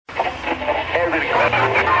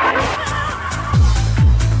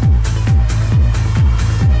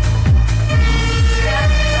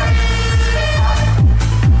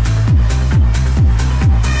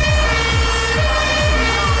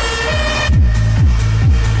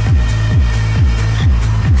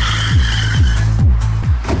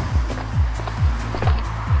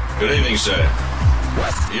evening, sir.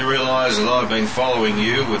 You realise that I've been following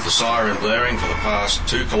you with the siren blaring for the past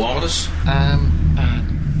 2 kilometres?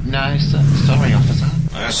 No, sorry, officer.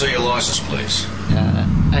 See your licence, please.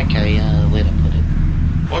 Okay, where to put it?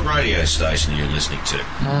 What radio station are you listening to?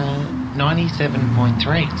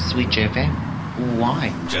 97.3, Switch FM.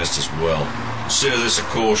 Why? Just as well. Consider this a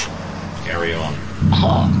caution. Carry on.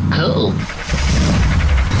 Oh, cool.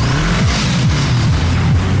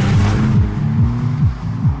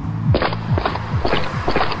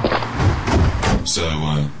 So,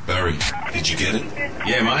 Barry, did you get it?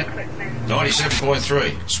 Yeah, mate.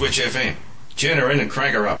 97.3, Switch FM. Tune her in and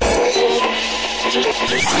crank her up.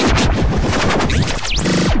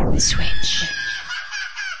 Switch.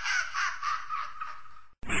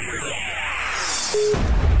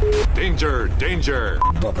 Danger, danger.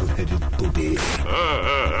 Bubble-headed booby.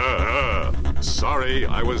 Sorry,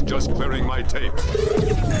 I was just clearing my tape.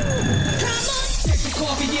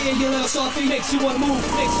 Coffee, yeah, you love softly, makes you wanna move,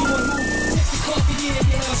 makes you wanna move. Take the coffee, yeah,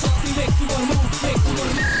 you love softly, makes you wanna move, makes you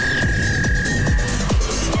wanna move.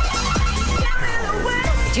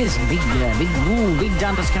 Cheers, big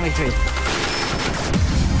dumpers coming through.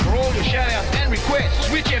 For all your shout-outs and requests,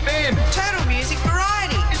 Switch FM. Total music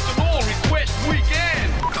variety. It's the More Request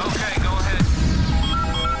Weekend. Okay, go ahead.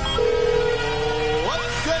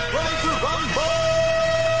 Let's get ready to rumble!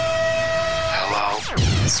 Hello.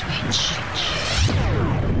 Switch.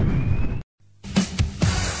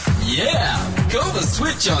 Yeah! Call the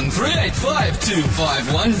Switch on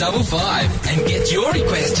 385-25155 and get your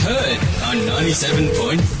request heard on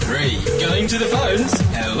 97.3. Going to the phones.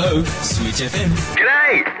 Hello, Switch FM.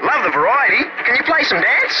 G'day. Love the variety. Can you play some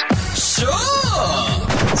dance? Sure!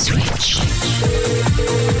 Switch.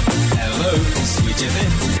 Hello, Switch FM.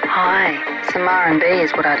 Hi, some R&B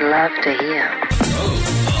is what I'd love to hear.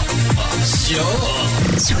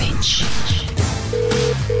 Sure! Switch.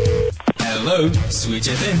 Hello, Switch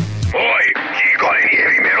FM. Oi, you got any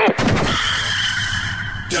heavy metal?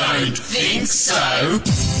 Don't Think so?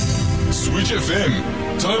 Switch FM,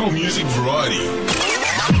 total music variety.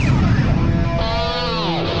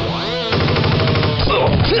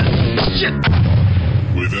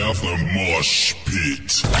 Without the mosh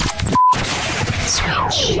pit.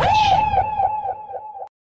 Switch.